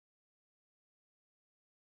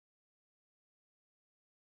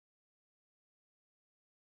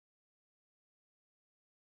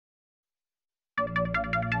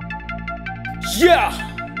Yeah,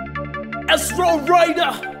 Astro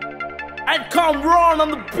Rider and Kamran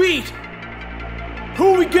on the beat.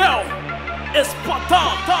 Here we go. It's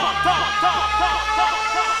Patang.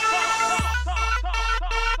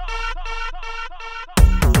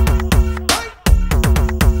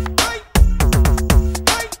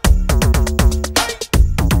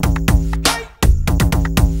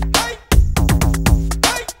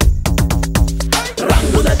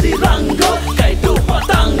 Rangulati rango, kaitu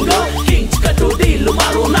patango, kings katu dilu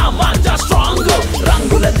maru na manja strongo.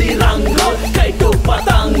 Rangulati rango, kaitu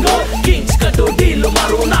patango, kings katu dilu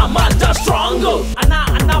maru na manja strongo.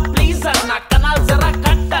 Anna please anna, kanal zara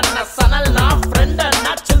cut anna, sanal na friend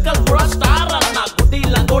anna, chilkal pura star anna, gudi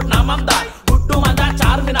langot na mamda, guttu manja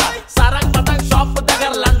charmina, sarang patang shop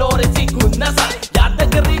dagar landore chi kunna sa,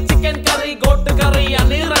 yadagiri chicken curry, goat curry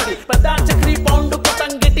ani ready, pada chakri pound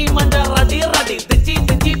patang giti manja ready.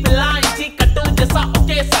 Dichi pilla inchi kattu jesa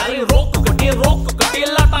okay sari, roku kati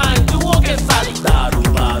lata inchu okay sari. Daru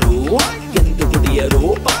endu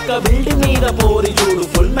kudiyaru, pakka building meeda pori judu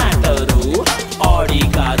full matteru, Audi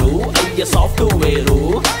karu ayya software,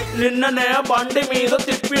 ninnane bandi meeda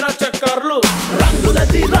tippina chakkarlu.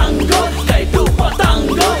 Rangulati rango, kaitu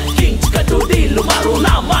patango, kings katu dilu maru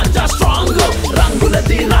na manja strongo.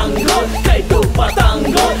 Rangulati rango, kaitu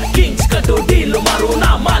patango, kings katu dilu maru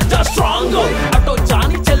na manja strongo. Ato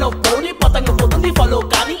jani chelo poni patango potundi follow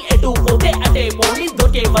kani, edu pote ate poni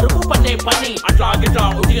dorke varuku panne pani. Atla gitla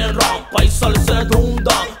udiyan ram, paisal se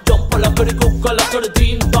dhoomdam, jumpala kadi kukkala kadi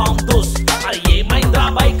deen dam dus. Are ye mahindra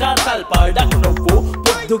bike tal padak nuvvu,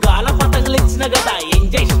 poddugala patangalichina gada em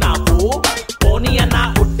chesinavu. Poni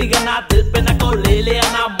anna uttiga na dilpenako lele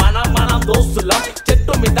anna manam dostulam,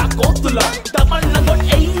 chettu mida kotulam, damanlango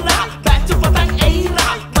eira, batch patang eira,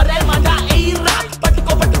 mare maja eira,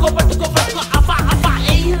 pattuko afa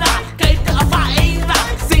eira, kite afa eira,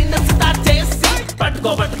 scene start chesi,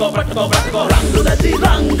 pattuko. Rangulati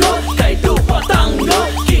rango, kaitu patango,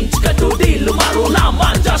 kings katu dilu maru na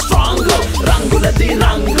manja strongo. Rangulati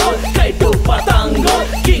rango, kaitu patango,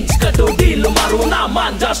 kings katu dilu maru na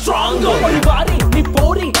manja strongo. Pari ni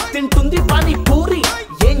pori tintundi pani puri,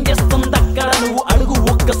 ఏం చేస్తుంది అక్కడ నువ్వు అడుగు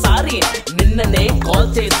ఒక్కసారి. నిన్ననే call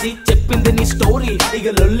చేసి చెప్పింది నీ స్టోరీ, ఇక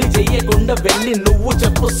లొల్లి చెయ్యకుండా వెళ్ళి నువ్వు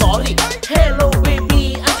చెప్పు sorry. Hello baby,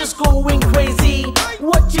 I'm just going crazy,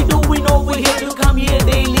 what you doing over here to come here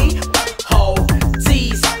daily? Oh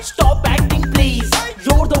geez, stop acting please,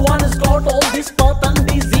 you're the one who's got all this Patang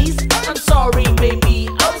disease. I'm sorry baby,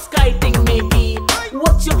 I was kiting maybe.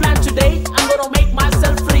 What's your plan today? I'm gonna make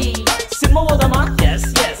myself free. Cinema podama? Yes.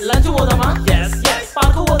 Lunch podama? Yes.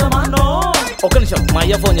 Park podama? No. ఒక నిమిషం మా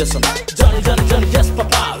అయ్య phone చేస్తుంది. Johnny, yes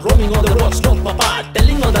papa, roaming on the roads, no papa,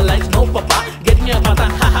 telling all the lies, no papa, get me a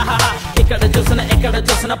patang, ha ha ha. ఎక్కడ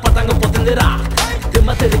చూసిన పతంగ పోతుందిరా, దిమ్మ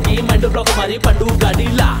తిరిగి mind block మరి పండు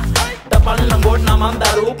గడిలా, టపాలను గోడ్ నా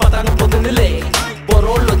మందారు పతంగ పోతుందిలే,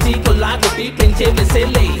 బొరోళ్ళొచ్చి కొల్లా కొట్టి పెంచే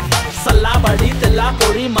మెసేలే, సల్లా బడి తెల్లా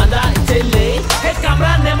పొరి మజా ఇచ్చేలే. హే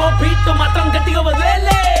కెమెరా నేమో బీట్ మాత్రం గట్టిగా వదిలేలే.